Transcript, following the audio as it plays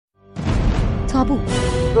تابو.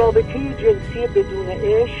 رابطه جنسی بدون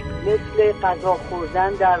عشق مثل غذا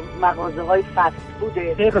خوردن در مغازه‌های فست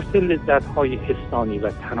فوده. حفظ لذت‌های انسانی و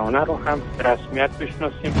تنانه رو هم به رسمیت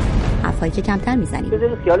بشناسیم. حرفایی که کمتر میزنیم.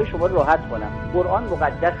 بذارید خیال شما راحت کنم. قرآن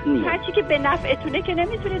مقدس نیست. هرچی که به نفعتونه که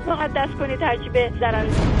نمیتونید مقدس کنید، هرچی به ضرر.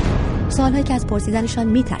 سوالایی که از پرسیدنشان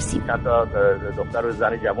میترسیم. حتی دختر و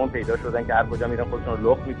زن جوان پیدا شدن که هر کجا میرن خودشون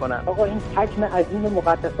رو لخت میکنن. آقا این حجم عظیم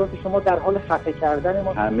مقدسات شما در حال خفه کردن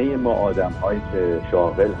ما. همه ما آدم‌هایی که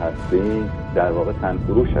شاغل هستیم در واقع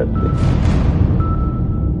تنفروش هستیم.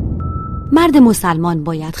 مرد مسلمان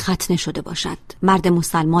باید ختنه شده باشد. مرد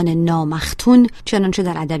مسلمان نامختون، چنانچه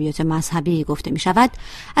در ادبیات مذهبی گفته می شود،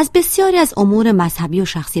 از بسیاری از امور مذهبی و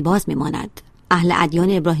شخصی باز می ماند. اهل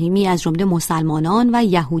ادیان ابراهیمی از جمله مسلمانان و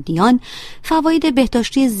یهودیان فواید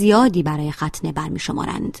بهداشتی زیادی برای ختنه برمی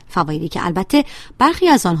شمارند. فوایدی که البته برخی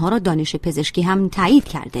از آنها را دانش پزشکی هم تأیید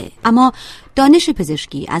کرده. اما دانش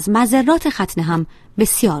پزشکی از مضرات ختنه هم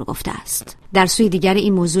بسیار گفته است. در سوی دیگر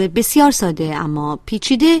این موضوع بسیار ساده اما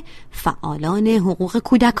پیچیده، فعالان حقوق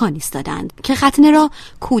کودکان ایستادند که ختنه را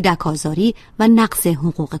کودک آزاری و نقض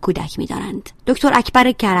حقوق کودک می‌دانند. دکتر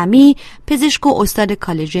اکبر کرمی، پزشک و استاد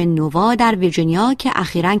کالج نووا در ویرجینیا که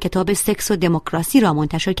اخیراً کتاب سکس و دموکراسی را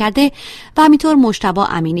منتشر کرده و همینطور مجتبی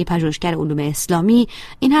امینی، پژوهشگر علوم اسلامی،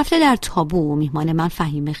 این هفته در تابو میهمان من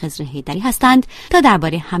فهیم خضر حیدری هستند تا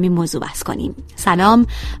درباره همین موضوع بحث کنیم. سلام،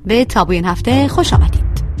 به تابوی این هفته خوش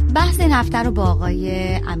آمدید. بحث این هفته رو با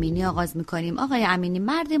آقای امینی آغاز میکنیم. آقای امینی،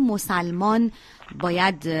 مرد مسلمان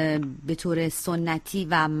باید به طور سنتی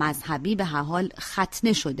و مذهبی به هر حال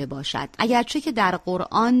ختنه شده باشد، اگرچه که در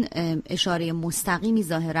قرآن اشاره مستقیمی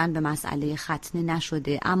ظاهراً به مسئله ختنه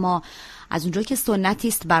نشده، اما از اونجا که سنتی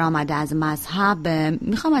است برآمده از مذهب،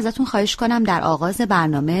 میخوام ازتون خواهش کنم در آغاز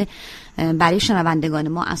برنامه برای شنوندگان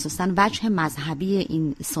ما اساساً وجه مذهبی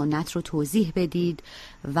این سنت رو توضیح بدید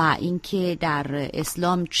و اینکه در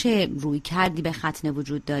اسلام چه رویکردی به ختنه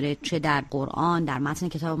وجود داره، چه در قرآن، در متن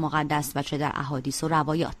کتاب مقدس و چه در احادیث و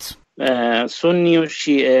روایات. سنی و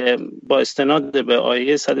شیعه با استناد به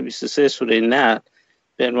آیه 123 سوره نحل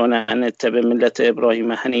به عنوان ان اتبع ملت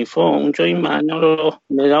ابراهیم حنیفا، اونجا این معنا رو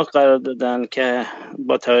ملاک قرار دادن که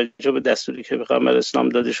با توجه به دستوری که به پیامبر اسلام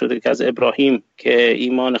داده شده که از ابراهیم که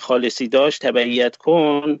ایمان خالصی داشت تبعیت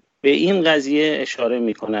کن، به این قضیه اشاره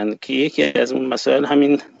میکنن که یکی از اون مسائل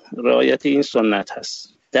همین رعایت این سنت هست.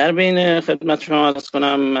 در بین خدمت شما عرض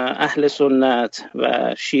کنم اهل سنت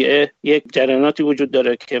و شیعه یک جریاناتی وجود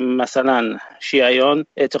داره که مثلا شیعیان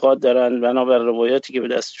اعتقاد دارن بنابر روایاتی که به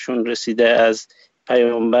دستشون رسیده از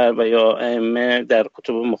پیامبر و یا ائمه در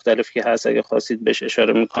کتب مختلف که هست، اگه خواستید بهش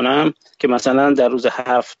اشاره میکنم، که مثلا در روز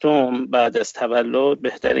هفتم بعد از تولد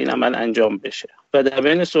بهترین عمل انجام بشه. و در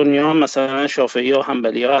بین سنی ها مثلا شافعی ها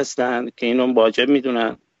حنبلی ها هستن که اینو واجب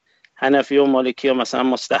میدونن، حنفی و مالکی ها مثلا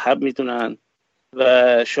مستحب میدونن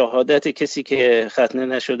و شهادت کسی که ختنه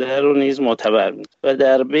نشده رو نیز معتبر میدونن. و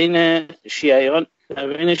در بین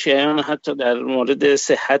شیعیان حتی در مورد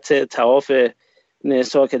صحت طواف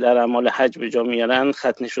نسا که در اعمال حج به جا میارن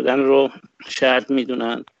ختنه شدن رو شرط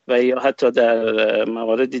میدونن و یا حتی در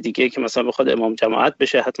موارد دیگه که مثلا بخواد امام جماعت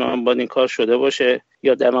بشه حتما باید این کار شده باشه،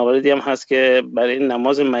 یا در مواردی هم هست که برای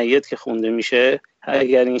نماز میت که خونده میشه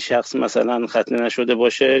اگر این شخص مثلا ختنه نشده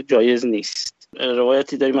باشه جایز نیست.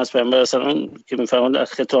 روایتی داریم از پیامبر اسلام که میفرماید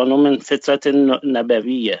ختانه من فطرت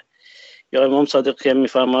نبویه، یا امام صادق که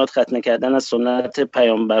میفرماید ختنه کردن از سنت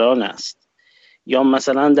پیامبران است. یا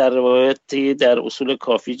مثلا در روایتی در اصول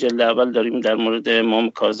کافی جلد اول داریم در مورد امام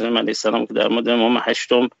کاظم علیه السلام که در مورد امام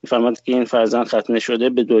هشتم می‌فرماید که این فرزند ختنه شده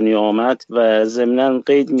به دنیا آمد و ضمناً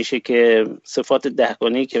قید میشه که صفات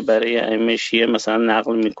دهگانه‌ای که برای ائمه شیعه مثلا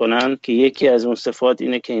نقل میکنن که یکی از اون صفات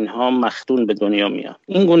اینه که اینها مختون به دنیا میان.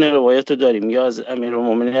 این گونه روایت رو داریم. یا از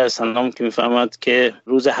امیرالمومنین علیه السلام که می‌فرماید که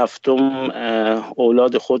روز هفتم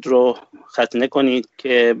اولاد خود رو ختنه کنید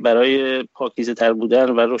که برای پاکیزه تر بودن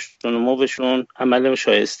و رشد و نموشون عمل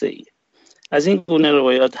شایسته ای. از این گونه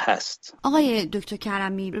روایات هست. آقای دکتر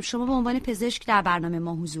کرمی، شما به عنوان پزشک در برنامه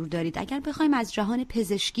ما حضور دارید. اگر بخوایم از جهان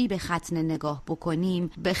پزشکی به ختنه نگاه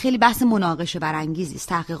بکنیم، به خیلی بحث مناقشه برانگیزی است.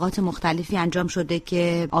 تحقیقات مختلفی انجام شده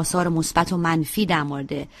که آثار مثبت و منفی در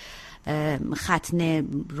مورد ختنه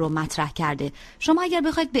رو مطرح کرده. شما اگر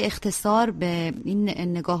بخواید به اختصار به این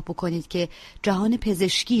نگاه بکنید که جهان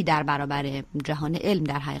پزشکی در برابر جهان علم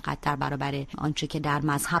در حقیقت در برابر آنچه که در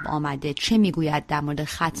مذهب آمده چه میگوید در مورد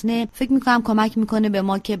ختنه، فکر میکنم کمک میکنه به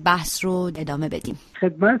ما که بحث رو ادامه بدیم.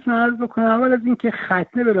 خدمتتون عرض بکنم اول از این که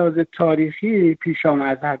ختنه به لحاظ تاریخی پیشا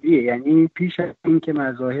مذهبیه، یعنی پیش از این که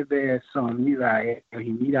مذاهب اسلامی و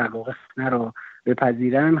ابراهیمی در واقع ختنه رو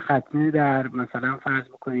بپذیرن. ختنه در مثلا فرض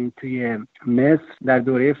بکنید توی مصر در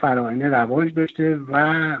دوره فراعنه رواج داشته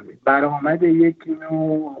و برآمد یک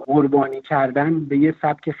نوع قربانی کردن به یه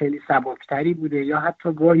سبک خیلی سبکتری بوده یا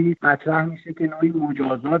حتی گاهی مطرح میشه که نوعی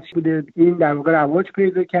مجازات بوده. این در واقع رواج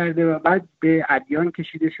پیدا کرده و بعد به ادیان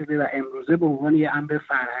کشیده شده و امروزه به عنوان یه امر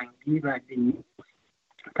فرهنگی و دینی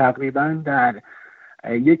تقریبا در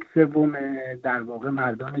 1/3 در واقع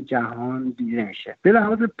مردان جهان دیده میشه. به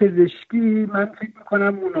لحاظ پزشکی من فکر میکنم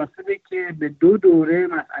مناسبه که به 2 دوره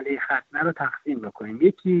مسئله ختنه رو تقسیم بکنیم.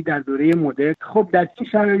 یکی در دوره مدرن. خب در این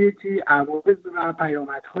شرایطی عوارض و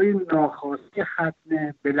پیامدهای ناخواسته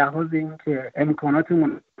ختنه به لحاظ اینکه امکانات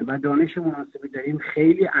مناسب و دانش مناسبی داریم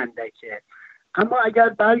خیلی اندکه. اما اگر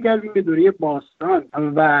برگردیم به دوره باستان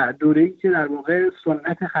و دوره‌ای که در واقع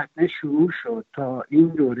سنت ختنه شروع شد تا این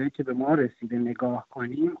دوره که به ما رسیده نگاه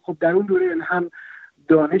کنیم، خب در اون دوره هم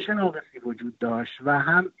دانش ناقصی وجود داشت و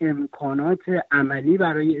هم امکانات عملی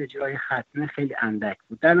برای اجرای ختنه خیلی اندک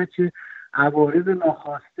بود. در نتیجه عوارض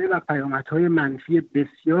ناخواسته و پیامدهای منفی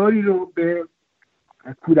بسیاری رو به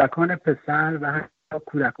کودکان پسر و حتی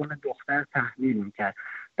کودکان دختر تحمیل می‌کرد.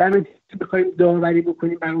 در نتیجه بخوایم داوری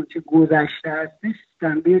بکنیم بر اون چه گذشته هستش،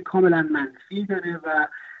 جنبه کاملا منفی داره و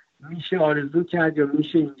میشه آرزو کرد یا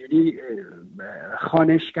میشه اینجوری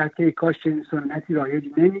خوانش کرد که کاش این سنتی رایج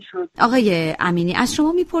نمیشد. آقای امینی، از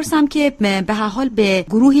شما میپرسم که به هر حال به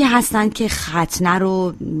گروهی هستن که ختنه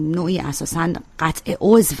رو نوعی اساساً قطع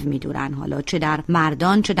عضو میدونن، حالا چه در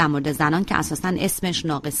مردان چه در مورد زنان، که اساساً اسمش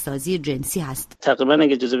ناقص‌سازی جنسی هست. تقریبا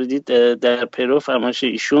اگه اجازه بدید در پیرو فرمایش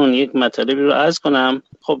ایشون یک مطلبی رو عرض کنم.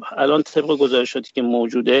 خب الان طبق گزارشاتی که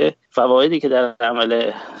موجوده، فوایدی که در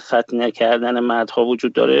عمل ختنه کردن مردها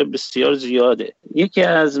وجود داره بسیار زیاده. یکی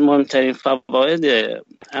از مهمترین فواید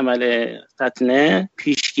عمل ختنه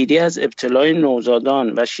پیشگیری از ابتلای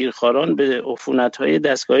نوزادان و شیرخواران به عفونت‌های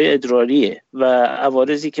دستگاه ادراریه و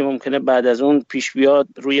عوارضی که ممکنه بعد از اون پیش بیاد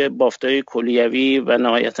روی بافت‌های کلیوی و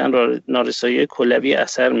نهایتاً نارسایی کلوی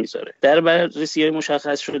اثر میذاره. در بررسی‌های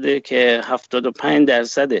مشخص شده که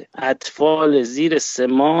 75% اطفال زیر 3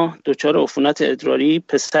 ماه دچار عفونت ادراری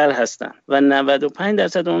پسر هستن و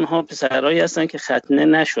 95% اونها پسرایی هستن که ختنه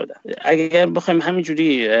نشدن. اگر بخوایم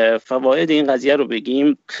همینجوری فواید این قضیه رو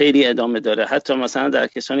بگیم خیلی ادامه داره. حتی مثلا در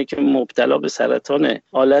کسانی که مبتلا به سرطان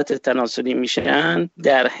آلت تناسلی میشن،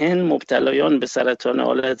 در هند مبتلایان به سرطان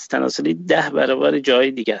آلت تناسلی 10 برابر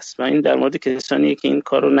جای دیگه است و این در مورد کسانی که این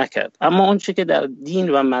کارو نکرد. اما اون چه که در دین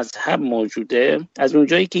و مذهب موجوده، از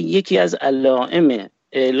اونجایی که یکی از علائم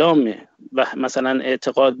اعلام و مثلا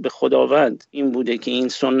اعتقاد به خداوند این بوده که این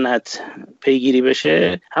سنت پیگیری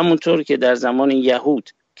بشه، همونطور که در زمان یهود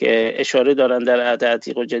که اشاره دارن در عهد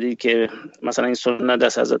عتیق و جدید که مثلا این سنت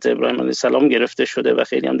از حضرت ابراهیم علیه السلام گرفته شده و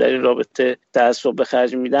خیلی هم در این رابطه تعصب به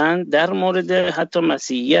خرج میدن، در مورد حتی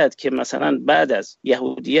مسیحیت که مثلا بعد از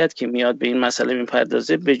یهودیت که میاد به این مسئله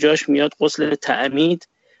میپردازه، به جاش میاد غسل تأیید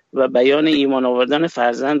و بیان ایمان آوردن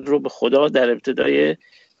فرزند رو به خدا در ابتدای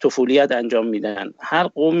طفولیت انجام میدن. هر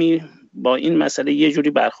قومی با این مسئله یه جوری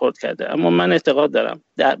برخورد کرده، اما من اعتقاد دارم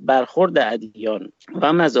در برخورد ادیان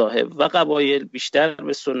و مذاهب و قبایل بیشتر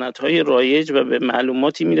به سنت‌های رایج و به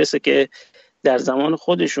معلوماتی میرسه که در زمان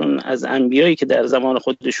خودشون از انبیایی که در زمان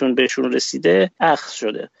خودشون بهشون رسیده اخذ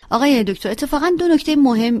شده. آقای دکتر، اتفاقا 2 نکته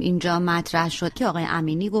مهم اینجا مطرح شد که آقای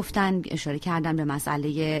امینی گفتن، اشاره کردن به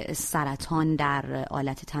مسئله سرطان در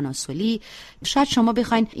آلت تناسلی. شاید شما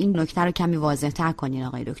بخواین این نکته رو کمی واضح‌تر کنین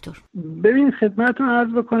آقای دکتر. ببین خدمتتون عرض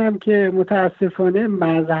بکنم که متاسفانه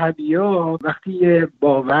مذهبی‌ها وقتی یه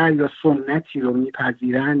باور یا سنتی رو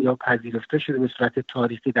میپذیرن یا پذیرفته شده به صورت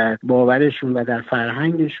تاریخی در باورشون و در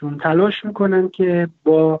فرهنگشون، تلاش میکنن که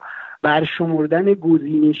با برشمردن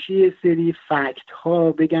گزینشی سری فکت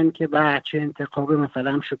ها بگن که چه انتخاب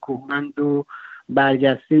مثلا شکوهمند و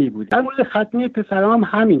برجسته‌ای بود. در مورد ختنه پسران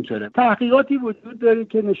هم همینطوره. تحقیقاتی وجود داره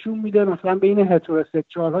که نشون میده مثلا بین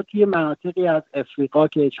هتروسکسوال ها توی مناطقی از افریقا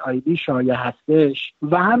که HIV شایع هستش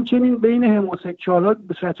و همچنین بین هموسکسوال ها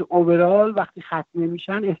به صورت اوورال وقتی ختنه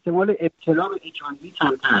میشن احتمال ابتلا به HIV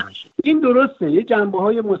کمتر میشه. این درسته، یه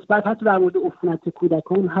جنبه‌های مثبت حتی در مورد عفونت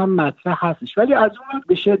کودکان هم مطرح هستش، ولی از اون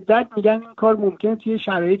به شدت میگن این کار ممکنه توی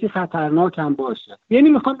شرایطی خطرناک هم باشه. یعنی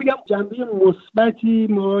میخوام بگم جنبه مثبتی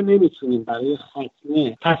ما نمیتونیم برای ختنه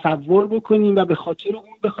تصور بکنیم و به خاطر اون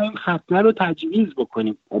بخوایم ختنه رو تجویز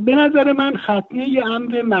بکنیم. به نظر من ختنه یه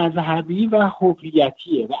امر مذهبی و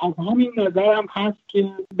هویتیه و از همین نظر هم هست که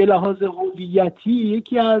به لحاظ هویتی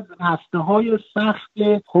یکی از هفته‌های سخت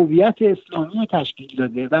هویت اسلامی تشکیل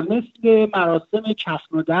داده و مثل مراسم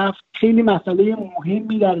کفن و دفن خیلی مسئله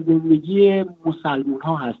مهمی در زندگی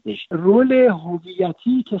مسلمان‌ها هستش. رول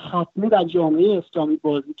هویتی که ختنه در جامعه اسلامی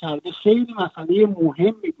بازی کرده خیلی مسئله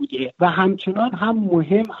مهمی بوده و همچنان کودکان هم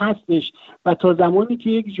مهم هستش و تا زمانی که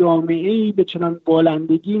یک جامعه‌ای به چنان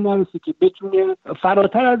بالندگی نرسه که بتونه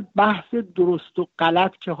فراتر از بحث درست و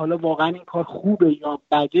غلط که حالا واقعا این کار خوبه یا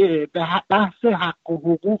بده به بحث حق و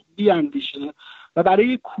حقوق بیاندیشه و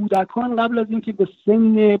برای کودکان قبل از اینکه به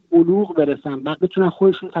سن بلوغ برسن و بتونن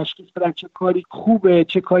خودشون تشخیص بدن چه کاری خوبه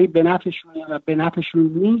چه کاری به نفعشونه و به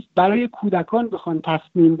نفعشون نیست، برای کودکان بخوان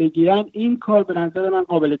تصمیم بگیرن، این کار به نظر من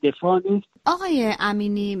قابل دفاع نیست. آقای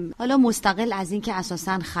امینی، حالا مستقل از این که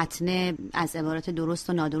اساساً ختنه از عبارات درست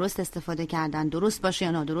و نادرست استفاده کردن، درست باشه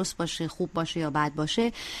یا نادرست باشه، خوب باشه یا بد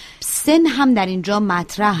باشه، سن هم در اینجا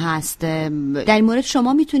مطرح هست. در این مورد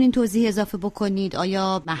شما میتونین توضیح اضافه بکنید؟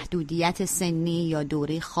 آیا محدودیت سنی یا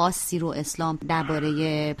دوره خاصی رو اسلام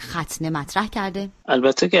درباره ختنه مطرح کرده؟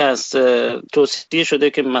 البته که از توصیه شده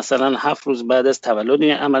که مثلا 7 روز بعد از تولد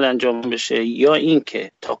این عمل انجام بشه، یا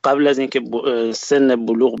اینکه تا قبل از اینکه سن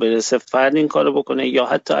بلوغ برسه فرد این کارو بکنه، یا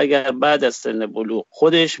حتی اگر بعد از سن بلوغ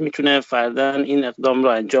خودش میتونه فرداً این اقدام رو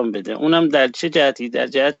انجام بده. اونم در چه جهتی؟ در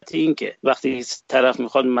جهت اینکه وقتی طرف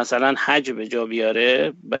میخواد مثلا حج به جا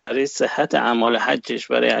بیاره، برای صحت اعمال حجش،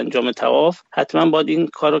 برای انجام طواف حتما باید این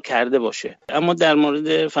کارو کرده باشه. اما در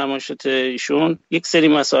مورد فرمایشات ایشون یک سری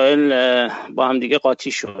مسائل با هم دیگه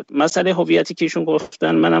قاطی شد. مسئله هویتی که ایشون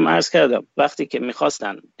گفتن، منم عرض کردم وقتی که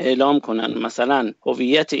میخواستن اعلام کنن مثلا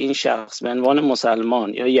هویت این شخص به عنوان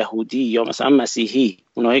مسلمان یا یهودی یا مثلا مسیحی،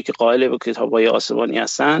 اونایی که قائل به کتاب‌های آسمانی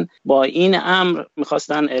هستن، با این امر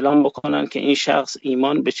میخواستن اعلام بکنن که این شخص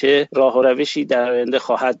ایمان به چه راه و روشی در آینده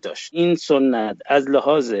خواهد داشت. این سنت از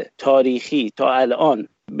لحاظ تاریخی تا الان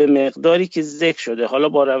به مقداری که ذکر شده، حالا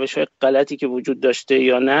با روش‌های غلطی که وجود داشته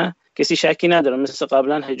یا نه، کسی شکی نداره مثل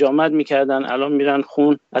قبلا حجامت میکردن، الان میرن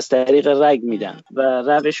خون از طریق رگ میدن و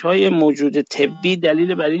روش‌های موجود طبی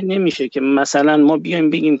دلیل بر این نمیشه که مثلا ما بیایم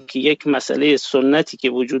بگیم که یک مسئله سنتی که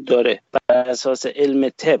وجود داره بر اساس علم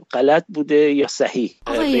طب غلط بوده یا صحیح.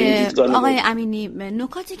 آقای امینی،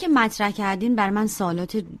 نکاتی که مطرح کردین بر من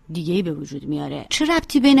سوالات دیگه‌ای به وجود میاره. چه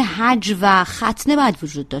ربطی بین حج و ختنه باید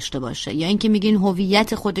وجود داشته باشه؟ یا اینکه میگین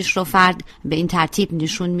هویت خودش رو فرد به این ترتیب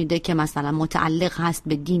نشون میده که مثلا متعلق هست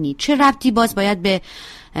به دینی، چه ربطی باز باید به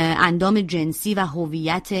اندام جنسی و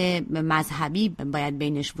هویت مذهبی باید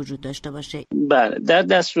بینش وجود داشته باشه؟ بله، در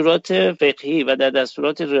دستورات فقهی و در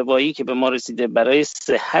دستورات روایی که به ما رسیده برای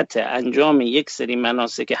صحت انجام یک سری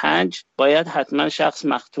مناسک حج باید حتما شخص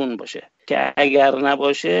مختون باشه، که اگر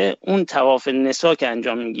نباشه اون طواف نسا که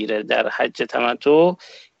انجام میگیره در حج تمتع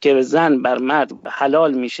که زن بر مرد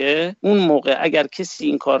حلال میشه، اون موقع اگر کسی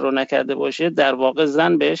این کار رو نکرده باشه در واقع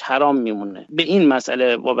زن بهش حرام میمونه. به این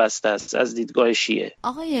مسئله وابسته است از دیدگاه شیعه.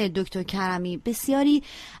 آقای دکتر کرمی، بسیاری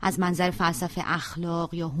از منظر فلسفه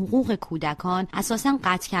اخلاق یا حقوق کودکان اساساً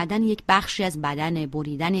قطع کردن یک بخشی از بدن،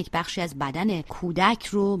 بریدن یک بخشی از بدن کودک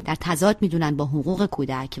رو در تضاد میدونن با حقوق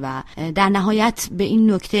کودک و در نهایت به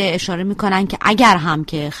این نکته اشاره میکنن که اگر هم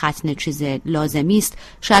که ختنه چیز لازمی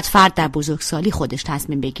است، شاید فرد در بزرگسالی خودش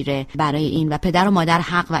تصمیم بگیره برای این و پدر و مادر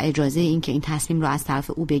حق و اجازه این که این تصمیم رو از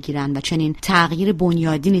طرف او بگیرن و چنین تغییر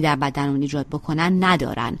بنیادینی در بدن اون ایجاد بکنن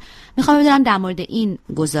ندارن. میخوام بدونم در مورد این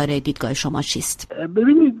گزاره دیدگاه شما چیست؟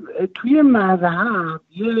 ببینید، توی مذهب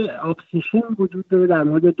یه ابسیشن وجود داره در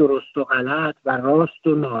مورد درست و غلط و راست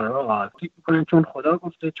و ناراست. فکر می‌کنن چون خدا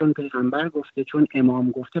گفته، چون پیغمبر گفته، چون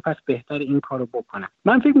امام گفته، پس بهتر این کارو بکنن.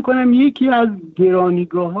 من فکر می‌کنم یکی از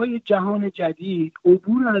گرانیگاه‌های جهان جدید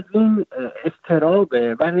عبور از این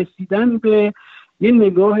اضطرابه و رسیدن به یه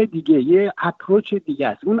نگاه دیگه، یه اپروچ دیگه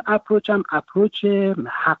است. اون اپروچ هم اپروچ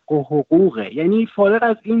حق و حقوقه. یعنی فارغ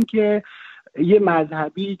از این که یه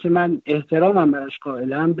مذهبی که من احترامم براش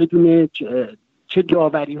قائلم بدون چه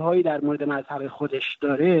داوری هایی در مورد مذهب خودش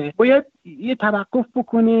داره، باید یه توقف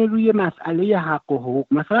بکنه روی مسئله حق و حقوق.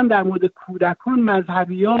 مثلا در مورد کودکان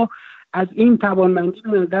مذهبی ها از این توانمندی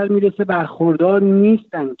به نظر میرسه برخوردار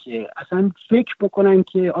نیستن که اصلا فکر بکنن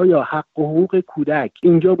که آیا حق و حقوق کودک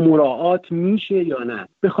اینجا مراعات میشه یا نه.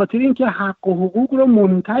 به خاطر اینکه حق و حقوق رو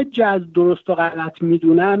منتج از درست و غلط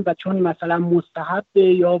میدونن و چون مثلا مستحبه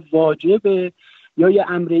یا واجبه یا یه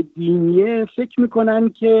امر دینیه، فکر میکنن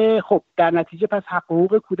که خب در نتیجه پس حق و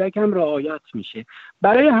حقوق کودک هم رعایت میشه.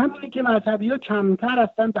 برای همینه که مذهبی‌ها کمتر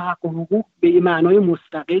هستن به حق و حقوق به معنای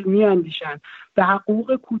مستقل میاندیشن، به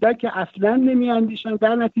حقوق کودک اصلا نمیاندیشن.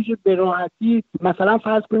 در نتیجه به راحتی مثلا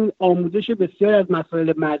فرض کنید آموزش بسیار از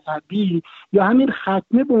مسائل مذهبی یا همین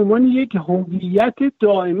ختنه به عنوان یک هویت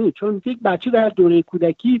دائمی، چون یک بچه در دوره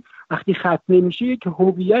کودکی وقتی ختنه میشه یک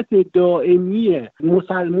هویت دائمی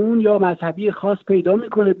مسلمان یا مذهبی خاص پیدا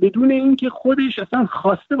میکنه بدون اینکه خودش اصلا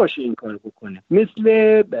خواسته باشه این کارو بکنه.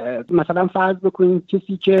 مثلا فرض بکنید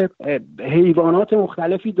کسی که حیوانات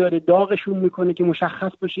مختلفی داره داغشون میکنه که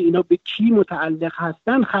مشخص باشه اینا به کی متعلق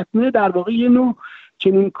هستن، ختنه در واقع یه نوع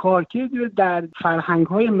چنین کارکردی در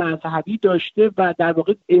فرهنگ‌های مذهبی داشته و در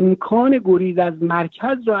واقع امکان گریز از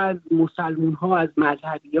مرکز رو از مسلمان‌ها، از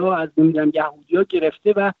مذهبی‌ها، از یهودی‌ها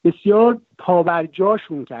گرفته و بسیار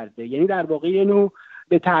پاورجاشون کرده. یعنی در واقع یه نوع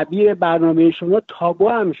به تعبیر برنامه شما تابو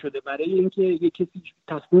هم شده برای اینکه یک کسی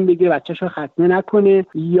تصمیم بگیره بچه‌شو ختنه نکنه،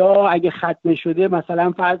 یا اگه ختنه شده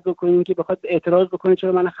مثلا فرض بکنین که بخواد اعتراض بکنه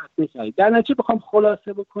چرا من ختنه کردید. در نتیجه بخوام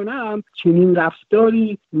خلاصه بکنم چنین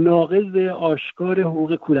رفتاری ناقض آشکار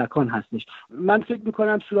حقوق کودکان هستش. من فکر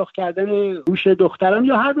می‌کنم سوراخ کردن گوش دختران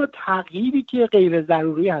یا هر نوع تغییری که غیر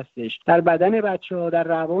ضروری هستش در بدن بچه‌ها، در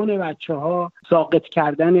روان بچه‌ها، ساقط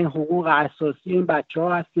کردن حقوق اساسی این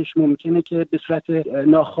بچه‌ها هستش. ممکنه که به صورت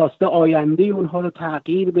ناخواسته آینده اونها رو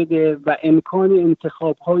تغییر بده و امکان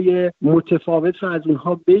انتخاب‌های متفاوت رو از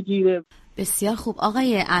اونها بگیره. بسیار خوب.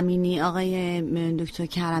 آقای امینی، آقای دکتر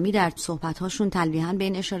کرمی در صحبت‌هاشون تلویحاً به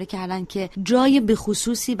این اشاره کردن که جای به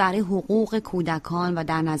خصوصی برای حقوق کودکان و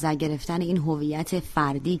در نظر گرفتن این هویت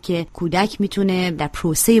فردی که کودک میتونه در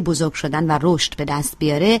پروسه بزرگ شدن و رشد به دست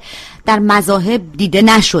بیاره در مذاهب دیده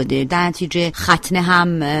نشده. در نتیجه ختنه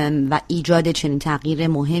هم و ایجاد چنین تغییر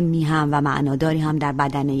مهمی هم و معناداری هم در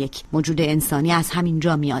بدن یک موجود انسانی از همین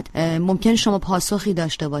جا میاد. ممکن شما پاسخی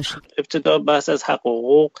داشته باشید؟ ابتدا بحث از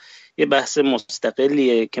حقوق یه بحث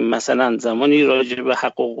مستقلیه که مثلا زمانی راجع به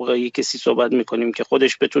حقوق کسی صحبت میکنیم که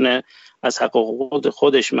خودش بتونه از حقوق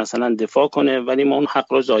خودش مثلا دفاع کنه ولی ما اون حق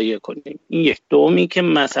رو ضایع کنیم. این یک. دومی که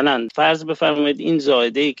مثلا فرض بفرمایید این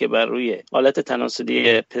زایده‌ای که بر روی حالت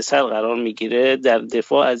تناسلی پسر قرار میگیره در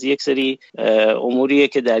دفاع از یک سری اموریه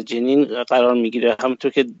که در جنین قرار میگیره،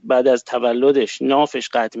 همونطور که بعد از تولدش نافش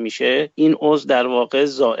قطع میشه این عضو در واقع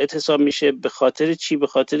زائد حساب میشه. به خاطر چی؟ به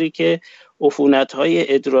خاطری که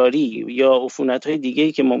عفونت‌های ادراری یا عفونت‌های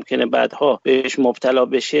دیگه‌ای که ممکنه بعدها بهش مبتلا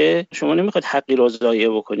بشه، شما نمیخواید حقی رو ضایع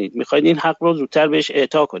بکنید، میخواید این حق رو زودتر بهش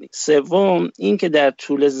اعطا کنید. سوم، این که در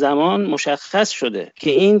طول زمان مشخص شده که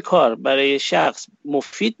این کار برای شخص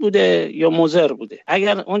مفید بوده یا مضر بوده.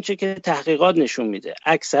 اگر اونچه که تحقیقات نشون میده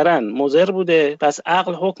اکثرا مضر بوده، پس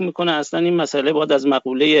عقل حکم میکنه اصلا این مسئله باید از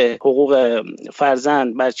مقوله حقوق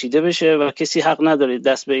فرزند برچیده بشه و کسی حق نداره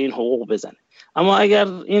دست به این حقوق بزنه. اما اگر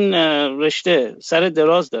این رشته سر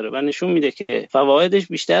دراز داره و نشون میده که فوایدش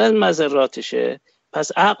بیشتر از مضراتشه،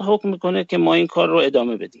 پس عقل حکم میکنه که ما این کار رو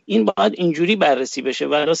ادامه بدیم. این باید اینجوری بررسی بشه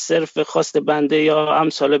ولی صرف خواست بنده یا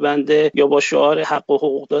امثال بنده یا با شعار حق و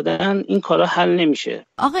حقوق دادن این کارا حل نمیشه.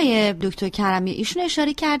 آقای دکتر کرمی ایشون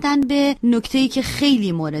اشاره کردن به نکته‌ای که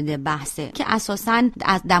خیلی مورد بحثه که اساساً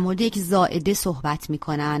در مورد یک زائده صحبت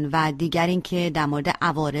میکنن و دیگر این که در مورد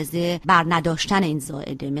عوارض بر نداشتن این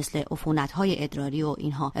زائده مثل عفونت‌های ادراری و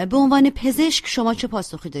اینها. به عنوان پزشک شما چه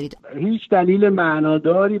پاسخی دارید؟ هیچ دلیل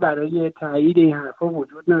معناداری برای تأیید این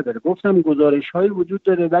وجود نداره. گفتم گزارش‌هایی وجود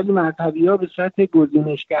داره ولی مذهبی‌ها به صورت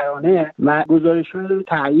گزینشگرانه گزارش‌ها رو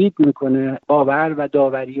تأیید میکنه، باور و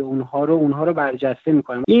داوری اونها رو برجسته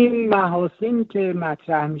میکنه. این محاسنی که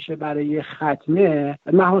مطرح میشه برای ختنه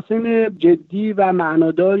محاسن جدی و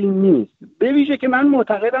معناداری نیست. به ویژه که من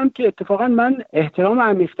معتقدم که اتفاقا من احترام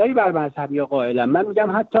عمیق‌تری بر مذهبی‌ها قائلم. من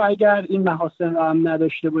میگم حتی اگر این محاسن رو هم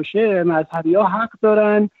نداشته باشه مذهبی‌ها حق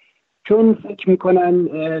دارن، چون فکر میکنن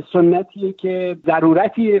سنتیه که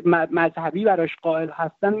ضرورتی مذهبی براش قائل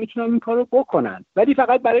هستن میتونن این کارو بکنن، ولی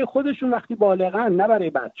فقط برای خودشون وقتی بالغن، نه برای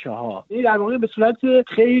بچه‌ها. این در واقع به صورت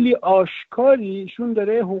خیلی آشکاریشون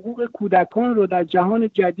داره حقوق کودکان رو در جهان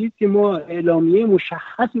جدید که ما اعلامیه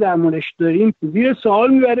مشخصی در موردش داریم زیر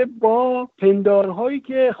سوال میبره با پندارهایی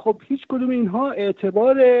که خب هیچ کدوم اینها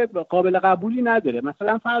اعتبار قابل قبولی نداره.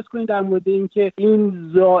 مثلا فرض کنید در مورد اینکه این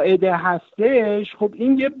زائده هستش، خب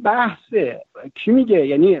این یه بحثه. کی میگه؟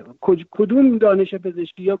 یعنی کدوم دانش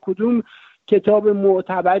پزشکی یا کدوم کتاب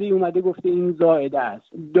معتبری اومده گفته این زائده است؟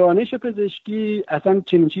 دانش پزشکی اصلا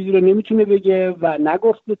چنین چیزی رو نمیتونه بگه و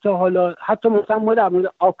نگفته تا حالا. حتی مثلا ما در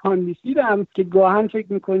مورد آپاندیسید هم که گاهن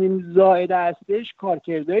فکر میکنیم زائده هستش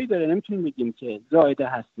کارکردهایی داره، نمیتونیم بگیم که زائده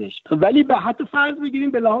هستش. ولی به حتی فرض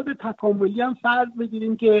بگیریم به لحاظ تکاملی هم فرض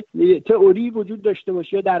بگیریم که تئوری وجود داشته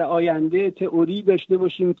باشه یا در آینده تئوری داشته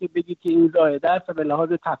باشیم که بگید که این زائده است و به لحاظ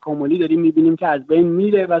تکاملی داریم میبینیم که از بین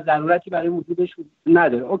میره و ضرورتی برای وجودش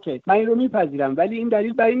نداره. اوکی، من این رو میپذیرم، ولی این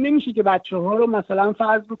دلیل بر این نمیشه که بچه‌ها رو مثلا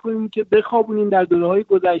فرض بکنیم که بخوابونیم در دوره‌های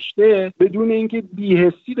گذشته بدون اینکه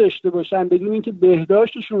بی‌حسی داشته باشن، بدون اینکه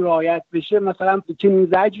بهداشتشون رعایت بشه، مثلا چنین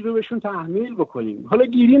زجری رو بهشون تحمیل بکنیم. حالا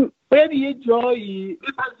گیریم باید یه جایی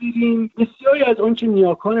بپذیریم بسیاری از اون چه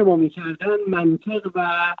نیاکان ما میکردن منطق و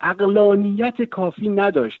عقلانیت کافی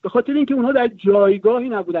نداشت، به خاطر اینکه اونها در جایگاهی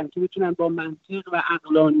نبودن که بتونن با منطق و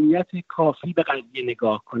عقلانیت کافی به قضیه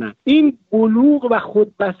نگاه کنن. این بلوغ و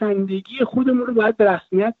خودبسندگی خودمون رو باید به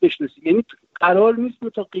رسمیت بشناسیم. یعنی قرار نیست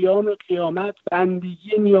تا قیامت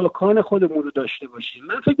بندگی نیاکان خودمون رو داشته باشیم.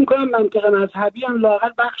 من فکر می‌کنم منطق مذهبی هم لااقل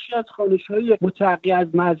بخشی از خوانش‌های مترقی از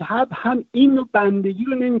مذهب هم این نوع بندگی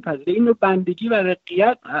رو نمی‌پذیره. این نوع بندگی و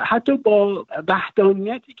رقیت حتی با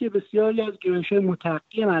وحدانیتی که بسیاری از گرایش‌های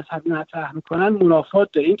مترقی مذهبی مطرح می‌کنن منافات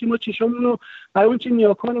داره. اینکه ما چشمون رو برای اون چه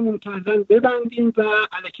نیاکانمون کردن ببندیم و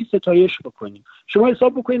الکی ستایش بکنیم. شما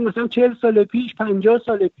حساب بکنید مثلا 40 سال پیش 50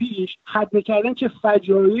 سال پیش ختنه کردن چه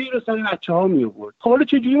فجایعی رو سر بچه‌ها می آورد. حالا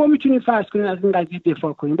چجوری ما میتونیم فرض کنیم از این قضیه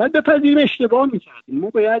دفاع کنیم؟ باید بپذیریم اشتباه می‌کردیم. ما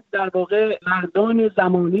باید در واقع مردان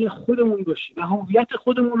زمانه خودمون باشیم و هویت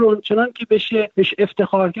خودمون رو چنان که بهش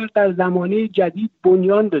افتخار کرد در زمانه جدید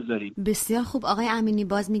بنیان بذاریم. بسیار خوب آقای امینی،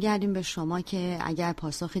 باز میگردیم به شما که اگر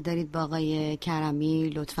پاسخی دارید با آقای کرمی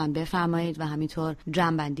لطفاً بفرمایید و همینطور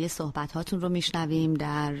جمع‌بندی صحبت‌هاتون رو میشنویم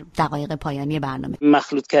در دقایق پایانی برنامه.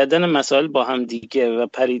 مخلوط کردن مسائل با هم دیگه و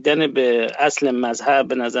پریدن به اصل مذهب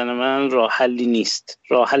به نظر من راه حلی نیست.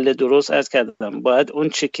 راه حل درست عرض کردم، باید اون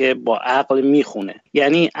چه که با عقل میخونه،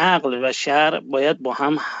 یعنی عقل و شرع باید با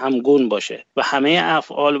هم همگون باشه و همه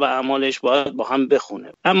افعال و اعمالش باید با هم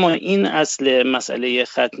بخونه. اما این اصل مسئله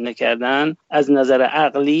ختنه کردن از نظر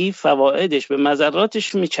عقلی فوایدش به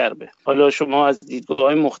مضراتش میچربه. حالا شما از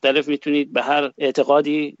دیدگاه‌های مختلف میتونید به هر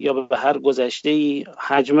اعتقادی یا به هر گذشته‌ای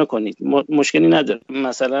حجمه کنید، مشکلی نداره.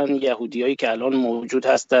 مثلا یهودیایی که الان موجود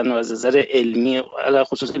هستن و از نظر علمی علاوه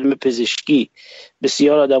خصوص علم پزشکی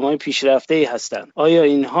بسیار آدمای پیشرفته‌ای هستن، آیا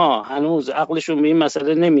اینها هنوز عقلشون به این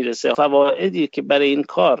مسئله نمیرسه؟ فوایدی که برای این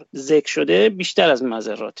کار ذکر شده بیشتر از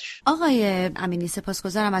مضراتش. آقای امینی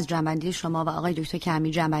سپاسگزارم از جنبندی شما و آقای دکتر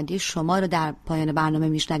کرمی جنبندی شما رو در پایان برنامه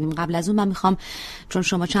میشنویم. قبل از اون من میخوام، چون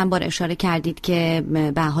شما چند بار اشاره کردید که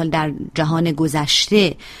به حال در جهان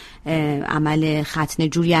گذشته عمل ختنه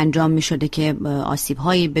جوری انجام می شده که آسیب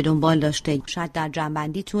هایی به دنبال داشته، شاید در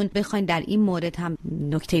جنبندیتون بخواید در این مورد هم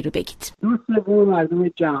نکته رو بگید. 2/3 مردم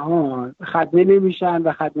جهان ختنه نمیشن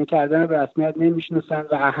و ختنه کردن به رسمیت نمیشناسن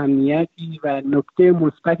و اهمیتی و نکته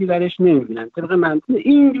مثبتی درش نمیبینن. طبق من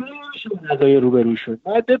اینجوری نمیشه با قضیه روبرو شد.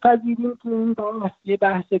 باید بپذیریم که این یه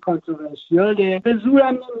بحث کانتروورشیاله، به زور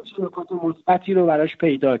هم نمیشه نکات مثبتی رو براش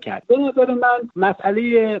پیدا کرد. به نظر من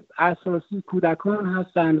مسئله اساسی کودکان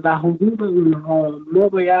هستن و حقوق اونها. ما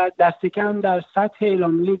باید دست کم در سطح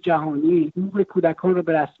اعلامیه جهانی حقوق کودکان رو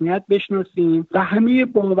به رسمیت بشناسیم و همه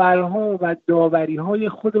باورها و داوریهای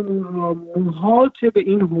خودمون رو محاط به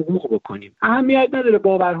این حقوق بکنیم. اهمیت نداره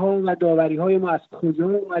باورها و داوریهای ما از کجا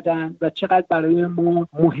اومدن و چقدر برای ما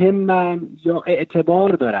مهمن یا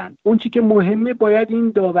اعتبار دارن. اون چیزی که مهمه باید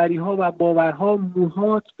این داوریها و باورها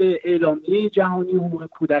محاط به اعلامیه جهانی حقوق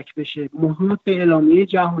کودک بشه، محاط به اعلامیه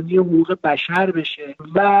جهانی حقوق بشر بشه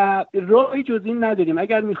و راهی جز این نداریم.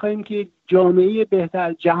 اگر می‌خوایم که جامعه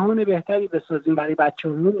بهتر، جهان بهتری بسازیم برای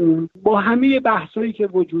بچه‌هامون، با همه بحثایی که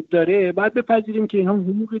وجود داره باید بپذیریم که اینها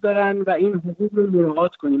حقوقی دارن و این حقوق رو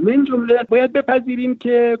مراعات کنیم. من جمله باید بپذیریم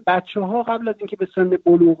که بچه‌ها قبل از اینکه به سن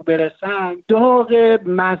بلوغ برسن داغ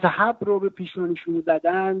مذهب رو به پیشونیشون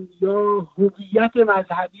زدن یا هویت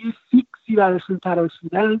مذهبی فیکسی براشون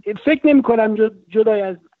تراشیدن. فکر نمی‌کنم جدای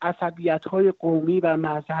از عصبیت‌های قومی و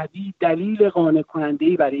مذهبی دلیل قانع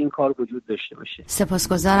کننده‌ای برای این کار وجود داشته باشه.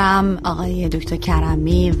 سپاسگزارم آقای دکتر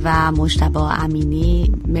کرمی و مجتبی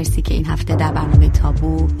امینی. مرسی که این هفته در برنامه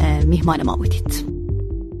تابو میهمان ما بودید.